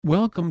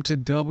Welcome to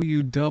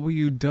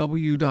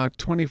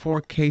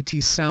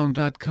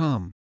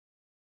www.24ktsound.com.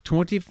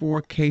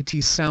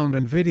 24KT Sound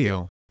and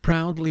Video,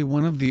 proudly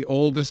one of the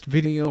oldest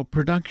video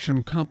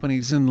production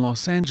companies in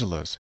Los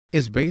Angeles,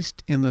 is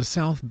based in the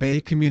South Bay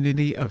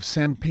community of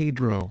San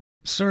Pedro,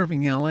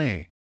 serving LA,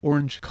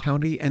 Orange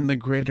County and the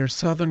greater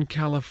Southern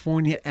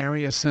California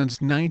area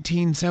since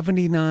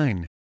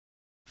 1979.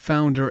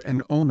 Founder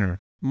and owner,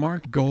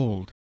 Mark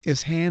Gold,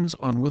 is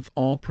hands-on with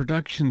all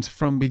productions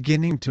from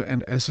beginning to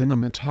end as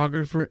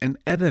cinematographer and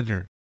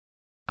editor.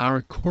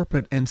 Our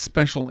corporate and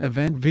special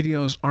event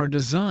videos are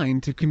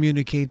designed to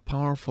communicate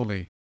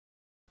powerfully.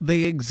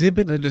 They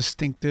exhibit a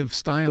distinctive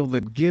style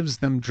that gives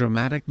them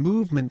dramatic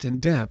movement and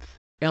depth,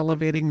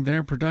 elevating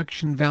their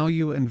production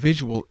value and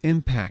visual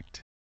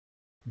impact.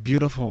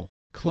 Beautiful,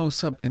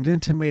 close-up and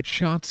intimate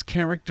shots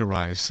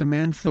characterize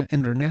Samantha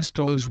and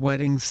Ernesto's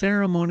wedding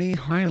ceremony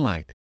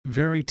highlight,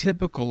 very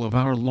typical of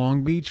our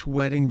Long Beach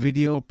wedding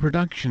video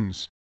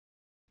productions.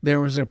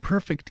 There is a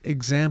perfect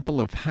example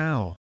of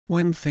how,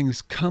 when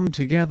things come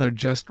together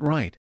just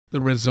right, the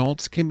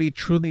results can be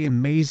truly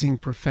amazing.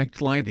 Perfect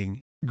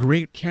lighting,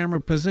 great camera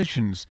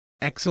positions,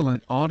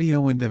 excellent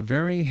audio and a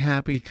very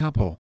happy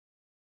couple.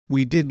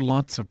 We did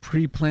lots of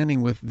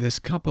pre-planning with this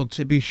couple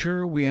to be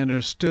sure we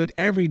understood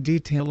every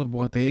detail of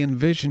what they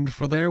envisioned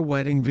for their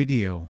wedding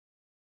video.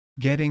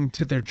 Getting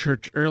to their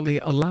church early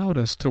allowed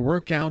us to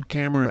work out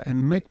camera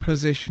and mic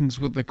positions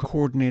with the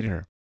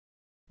coordinator.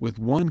 With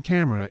one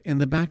camera in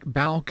the back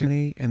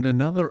balcony and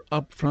another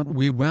up front,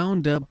 we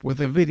wound up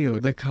with a video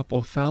the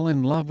couple fell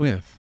in love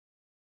with.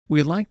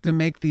 We like to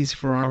make these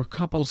for our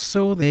couples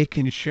so they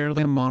can share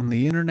them on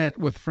the internet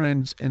with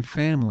friends and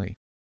family.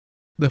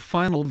 The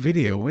final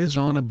video is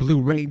on a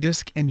Blu-ray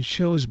disc and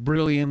shows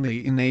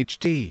brilliantly in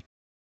HD.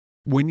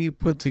 When you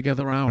put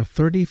together our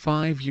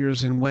 35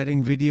 years in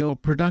wedding video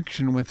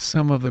production with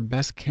some of the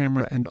best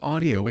camera and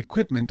audio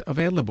equipment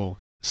available,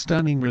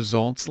 stunning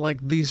results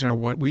like these are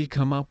what we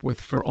come up with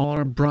for all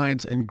our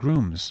brides and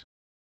grooms.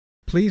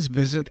 Please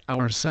visit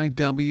our site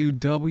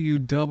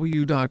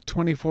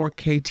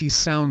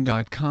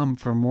www.24ktsound.com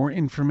for more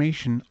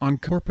information on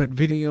corporate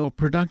video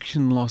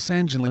production Los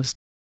Angeles.